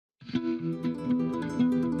Okay,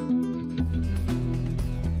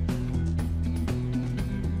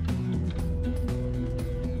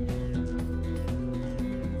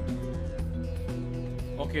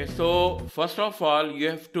 so first of all, you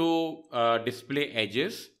have to display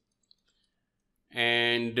edges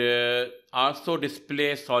and also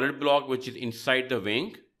display solid block which is inside the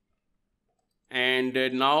wing, and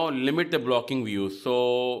now limit the blocking view.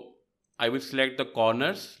 So I will select the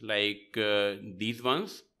corners like these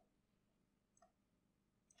ones.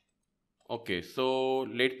 Okay, so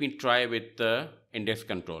let me try with the index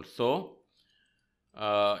control. So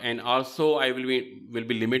and also I will be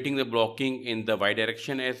limiting the blocking in the y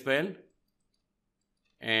direction as well,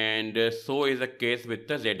 and so is the case with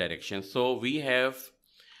the z direction. So we have,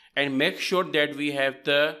 and make sure that we have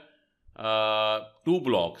the two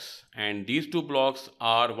blocks, and these two blocks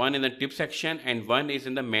are one in the tip section and one is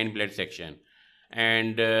in the main blade section,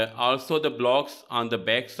 and also the blocks on the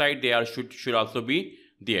back side, they are should also be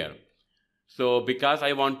there. So because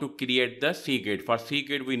I want to create the C gate, for C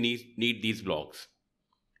gate we need these blocks,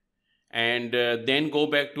 and then go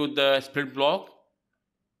back to the split block,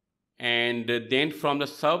 and then from the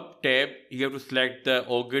sub tab you have to select the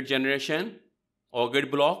O gate generation, O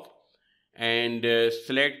gate block, and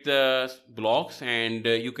select the blocks, and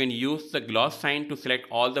you can use the gloss sign to select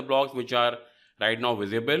all the blocks which are right now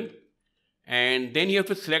visible, and then you have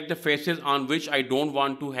to select the faces on which I don't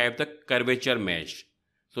want to have the curvature mesh,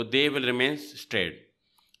 so they will remain straight.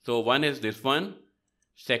 So one is this one,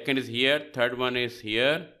 second is here, third one is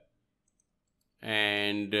here,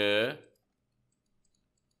 and the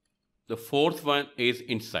fourth one is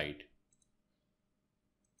inside.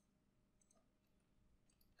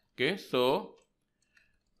 Okay, so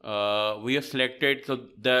we have selected, so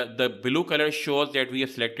the blue color shows that we have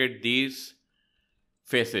selected these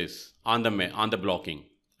faces on the blocking.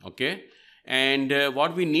 Okay, and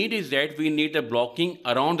what we need is that we need the blocking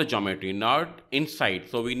around the geometry, not inside.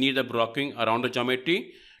 So we need the blocking around the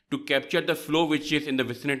geometry to capture the flow which is in the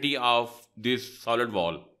vicinity of this solid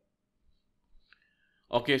wall.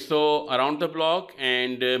 Okay, so around the block,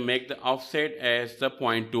 and make the offset as the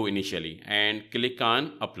 0.2 initially, and click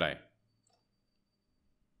on apply.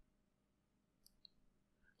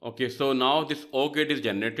 Okay, so now this O gate is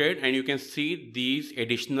generated and you can see these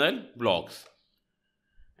additional blocks,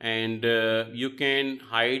 and you can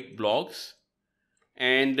hide blocks,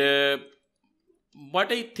 and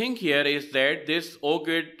what I think here is that this O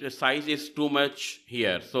gate size is too much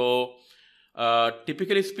here. So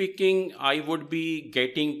typically speaking, I would be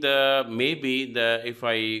getting the, maybe the, if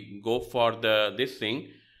I go for this thing,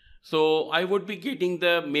 so I would be getting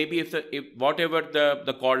the, maybe if whatever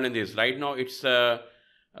the chord length is right now, it's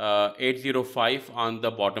 805 on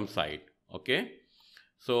the bottom side. Okay,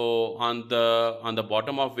 so on the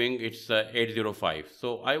bottom of wing it's 805.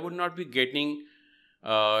 So I would not be getting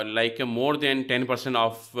like more than 10%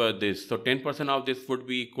 of this. So 10% of this would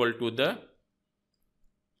be equal to the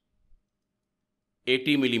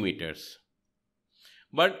 80 millimeters.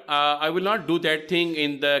 But I will not do that thing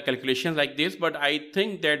in the calculation like this, but I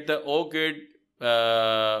think that the O gate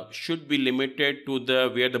should be limited to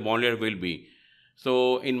the where the bond layer will be.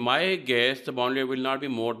 So in my guess, the bond layer will not be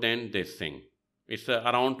more than this thing. It's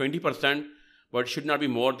around 20%, but should not be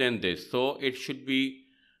more than this. So it should be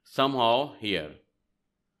somehow here.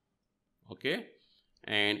 Okay,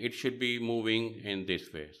 and it should be moving in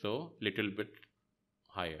this way, so little bit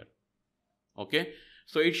higher. Okay,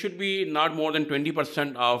 so it should be not more than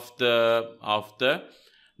 20% of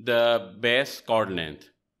the base chord length,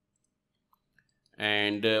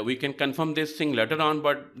 and we can confirm this thing later on,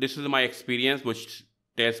 but this is my experience which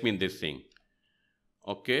tells me this thing.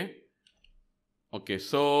 Okay,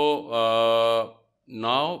 so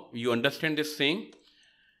now you understand this thing,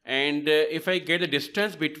 and if I get the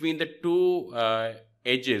distance between the two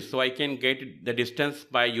edges, so I can get the distance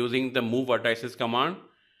by using the move vertices command.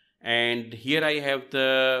 And here I have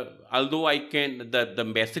the, although I can, the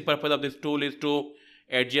basic purpose of this tool is to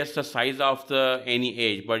adjust the size of the any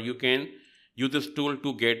edge, but you can use this tool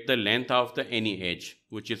to get the length of the any edge,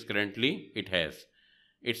 which is currently it has.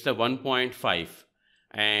 It's a 1.5,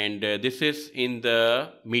 and this is in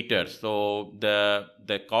the meters. So the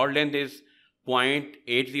chord length is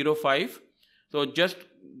 0.805. So just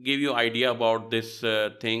give you idea about this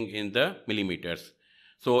thing in the millimeters.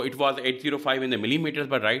 So it was 805 in the millimeters,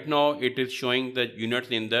 but right now it is showing the units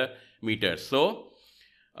in the meters. So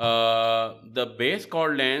the base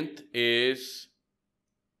chord length is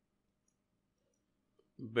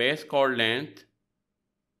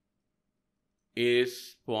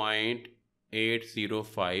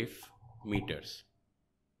 0.805 meters.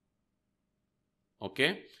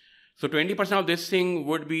 Okay, So 20% of this thing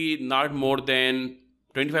would be not more than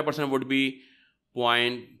 25% would be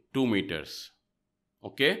 0.2 meters.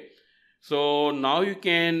 Okay. So now you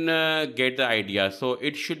can get the idea. So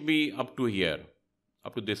it should be up to here,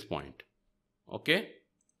 up to this point. Okay.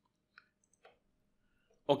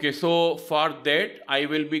 Okay, so for that I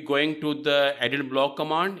will be going to the edit block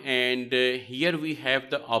command, and here we have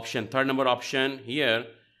the option, third number option. Here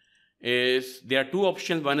is there are two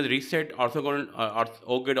options. One is reset OGID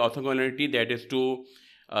orthogonality, that is to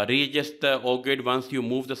readjust the OGID once you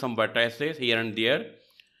move the some vertices here and there,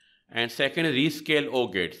 and second is rescale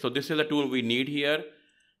OGID. So this is the tool we need here,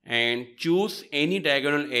 and choose any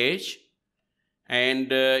diagonal edge,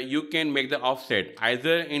 and you can make the offset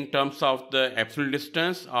either in terms of the absolute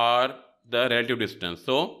distance or the relative distance.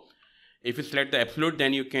 So if you select the absolute,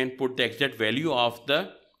 then you can put the exact value of that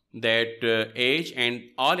edge and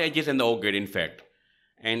all edges in the OGID in fact.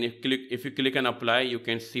 And if you click on apply, you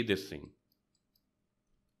can see this thing.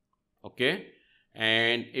 Okay,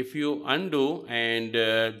 and if you undo and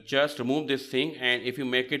just remove this thing, and if you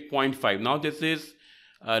make it 0.5, now this is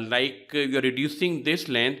you're reducing this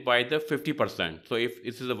length by the 50%. So if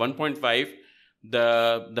this is a 1.5,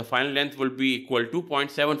 the final length will be equal to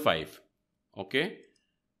 0.75. Okay,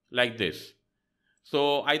 like this.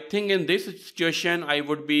 So I think in this situation I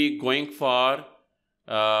would be going for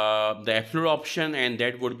the absolute option, and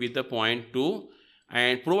that would be the 0.2,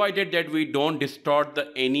 and provided that we don't distort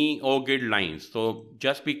any OGID lines. So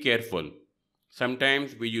just be careful.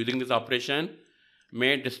 Sometimes we using this operation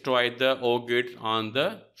may destroy the OGID on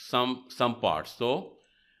the some parts. So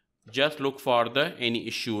just look for any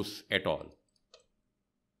issues at all.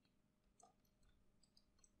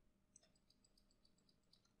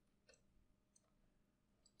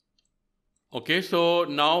 Okay, so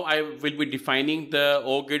now I will be defining the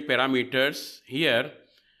OGID parameters here,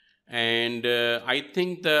 and I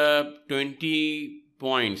think the 20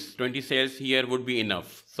 points, 20 cells here would be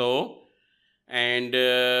enough. So, and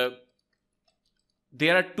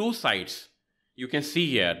there are two sides. You can see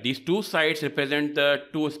here, these two sides represent the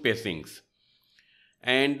two spacings.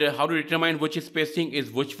 And how to determine which spacing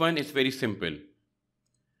is which one is very simple.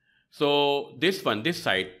 So this one, this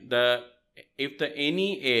side, if the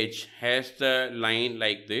any edge has the line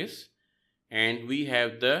like this, and we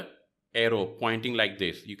have the arrow pointing like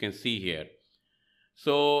this, you can see here.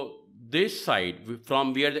 So this side,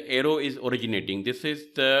 from where the arrow is originating, this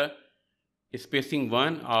is the spacing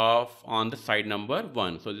 1 on the side number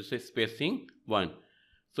 1. So this is spacing 1.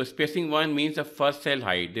 So spacing 1 means the first cell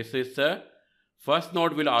height. This is the first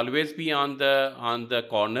node will always be on the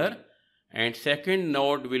corner, and second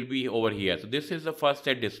node will be over here. So this is the first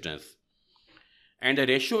cell distance. And the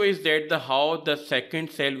ratio is that how the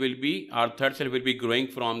second cell will be, or third cell will be growing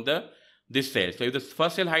from this cell. So if the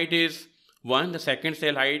first cell height is 1, the second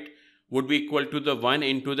cell height would be equal to the 1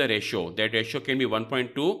 into the ratio. That ratio can be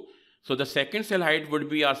 1.2. So the second cell height would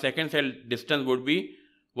be, or second cell distance would be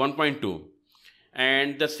 1.2.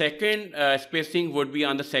 And the second spacing would be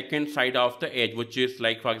on the second side of the edge, which is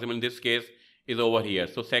like, for example, in this case is over here.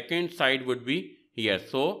 So second side would be here.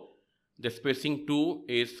 So the spacing 2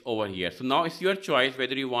 is over here. So now it's your choice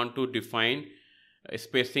whether you want to define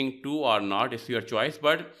spacing 2 or not. It's your choice.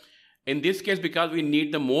 But in this case, because we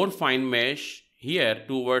need the more fine mesh here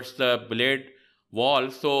towards the blade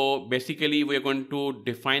wall, so basically we are going to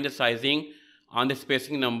define the sizing on the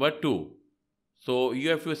spacing number 2. So you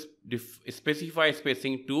have to specify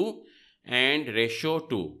spacing 2 and ratio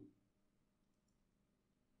 2.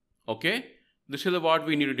 Okay, this is what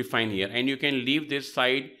we need to define here, and you can leave this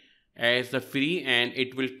side as the free, and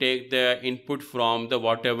it will take the input from the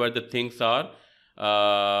whatever the things are.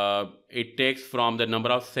 It takes from the number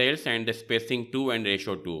of cells and the spacing 2 and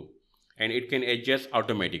ratio 2, and it can adjust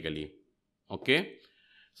automatically. Okay,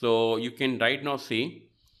 so you can right now see.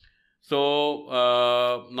 So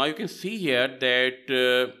now you can see here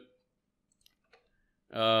that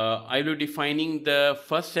I will be defining the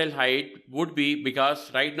first cell height would be,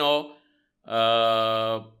 because right now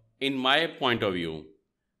in my point of view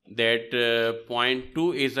that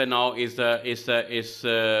 0.2 is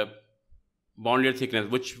a boundary thickness,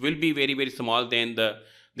 which will be very, very small than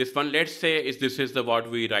this one. Let's say this is what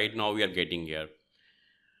we right now we are getting here.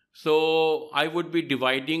 So I would be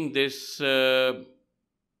dividing this to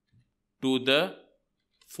the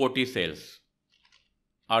 40 cells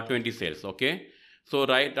or 20 cells. Okay, so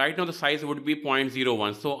right now the size would be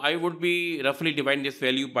 0.01. So I would be roughly dividing this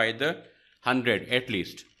value by the 100 at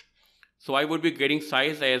least. So I would be getting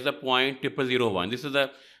size as a 0.0001. This is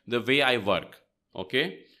the way I work.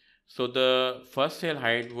 Okay, so the first cell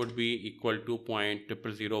height would be equal to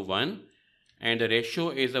 0.0001, and the ratio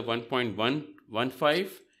is a 1.115,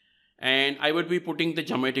 And I would be putting the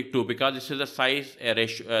geometric 2 because this is a size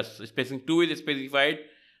ratio, spacing 2 is specified.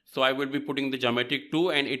 So I will be putting the geometric 2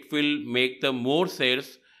 and it will make the more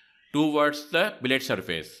cells towards the billet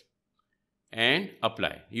surface. And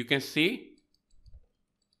apply. You can see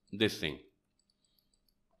this thing.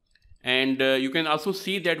 And you can also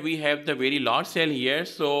see that we have the very large cell here.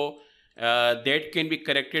 So that can be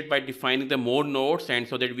corrected by defining the more nodes, and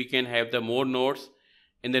so that we can have the more nodes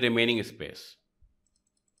in the remaining space.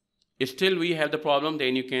 Still we have the problem,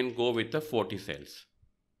 then you can go with the 40 cells.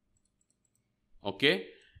 Okay,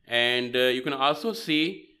 and you can also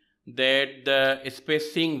see that the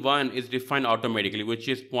spacing 1 is defined automatically, which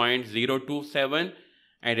is 0.027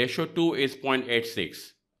 and ratio 2 is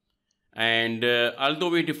 0.86. And although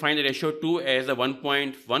we define the ratio 2 as a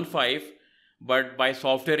 1.15, but by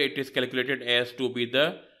software it is calculated as to be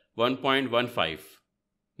the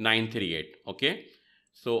 1.15938. Okay,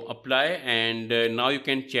 so apply, and now you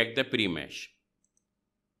can check the pre-mesh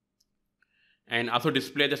and also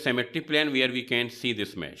display the symmetry plane where we can see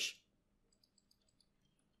this mesh.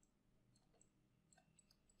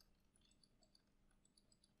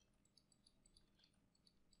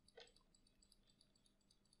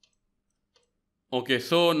 Okay,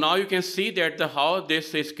 so now you can see that how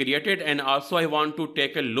this is created, and also I want to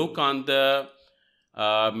take a look on the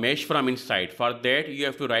mesh from inside. For that you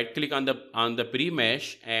have to right click on the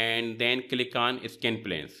pre-mesh and then click on scan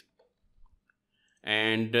planes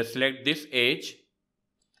and select this edge,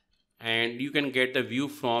 and you can get the view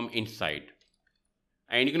from inside.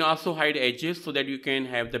 And you can also hide edges so that you can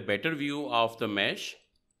have the better view of the mesh.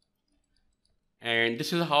 And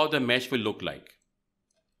this is how the mesh will look like.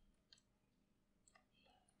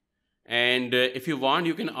 And if you want,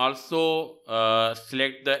 you can also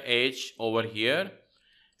select the edge over here,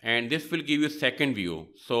 and this will give you second view.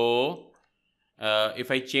 So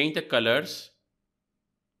if I change the colors,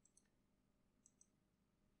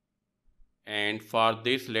 and for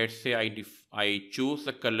this, let's say I choose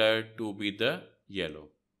the color to be the yellow.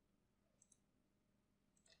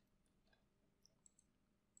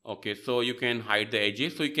 Okay, so you can hide the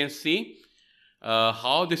edges, so you can see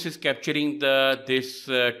how this is capturing this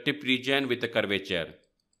tip region with the curvature.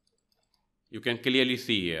 You can clearly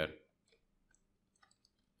see here.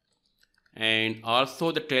 And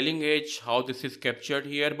also the trailing edge, how this is captured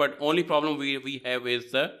here, but only problem we have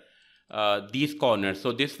is these corners.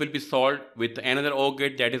 So this will be solved with another OR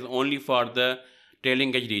gate that is only for the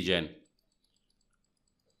trailing edge region.